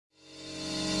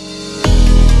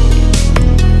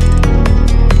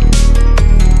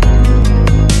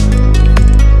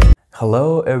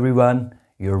Hello everyone,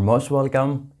 you're most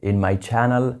welcome in my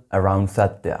channel around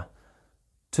Satya.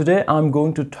 Today I'm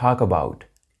going to talk about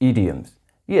idioms.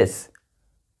 Yes,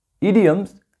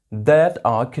 idioms that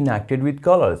are connected with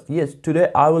colors. Yes,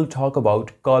 today I will talk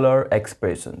about color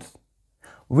expressions.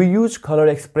 We use color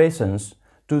expressions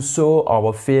to show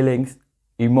our feelings,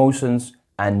 emotions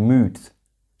and moods.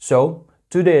 So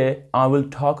today I will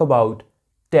talk about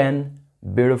 10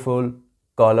 beautiful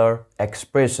color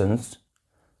expressions.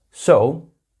 So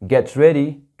get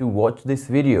ready to watch this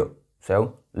video.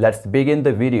 So let's begin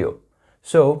the video.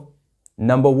 So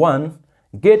number 1,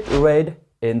 get red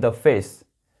in the face.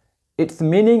 Its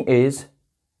meaning is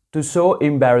to show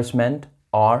embarrassment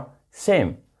or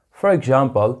shame. For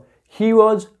example, he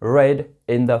was red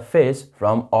in the face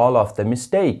from all of the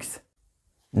mistakes.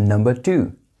 Number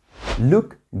 2,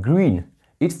 look green.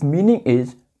 Its meaning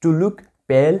is to look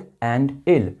pale and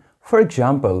ill. For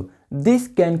example, this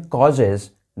can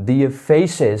causes their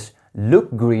faces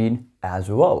look green as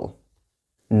well.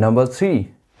 Number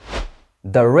 3,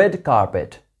 the red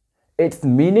carpet. Its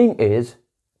meaning is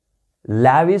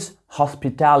lavish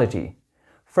hospitality.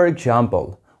 For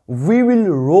example, we will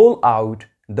roll out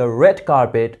the red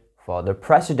carpet for the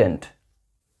president.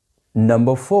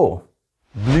 Number 4,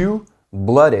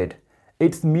 blue-blooded.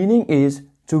 Its meaning is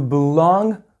to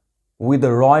belong with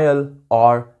a royal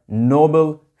or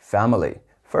noble family.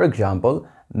 For example,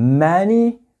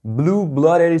 many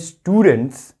blue-blooded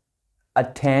students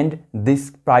attend this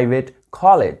private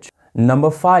college. Number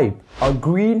 5, a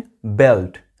green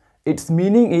belt. Its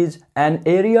meaning is an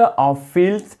area of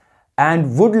fields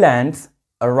and woodlands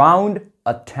around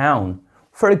a town.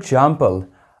 For example,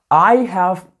 I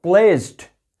have pledged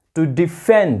to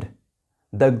defend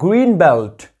the green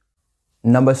belt.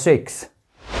 Number 6,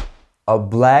 a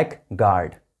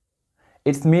blackguard.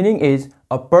 Its meaning is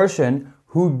a person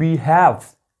who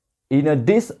behaves in a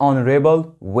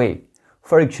dishonorable way.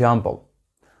 For example,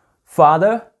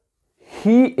 Father,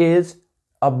 he is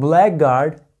a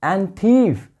blackguard and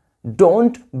thief.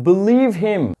 Don't believe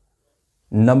him.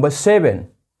 Number 7,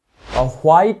 a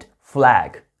white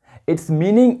flag. Its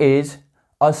meaning is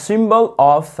a symbol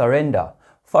of surrender.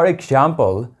 For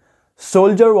example,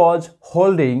 soldier was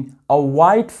holding a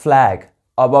white flag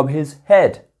above his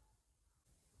head.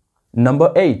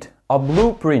 Number 8, a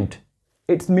blueprint.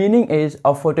 Its meaning is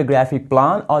a photographic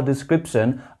plan or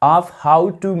description of how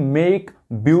to make,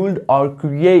 build or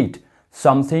create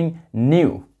something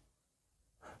new.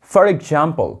 For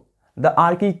example, the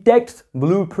architect's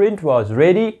blueprint was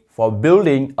ready for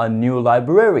building a new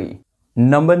library.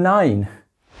 Number 9,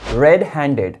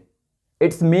 red-handed.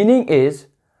 Its meaning is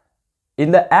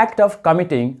in the act of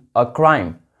committing a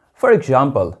crime. For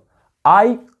example,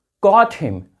 I caught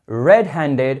him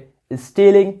red-handed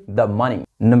stealing the money.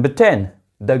 Number 10,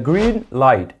 the green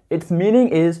light. Its meaning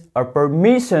is a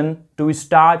permission to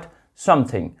start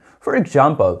something. For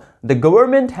example, the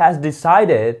government has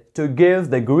decided to give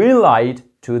the green light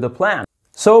to the plan.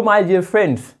 So my dear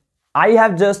friends, I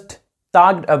have just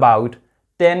talked about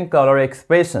 10 color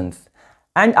expressions,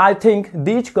 and I think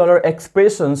these color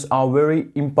expressions are very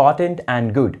important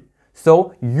and good.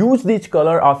 So use these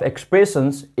color of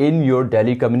expressions in your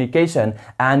daily communication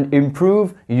and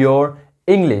improve your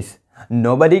English.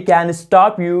 Nobody can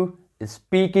stop you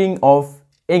speaking of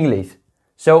English.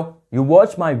 So you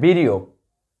watch my video.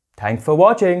 Thanks for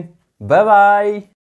watching. Bye bye.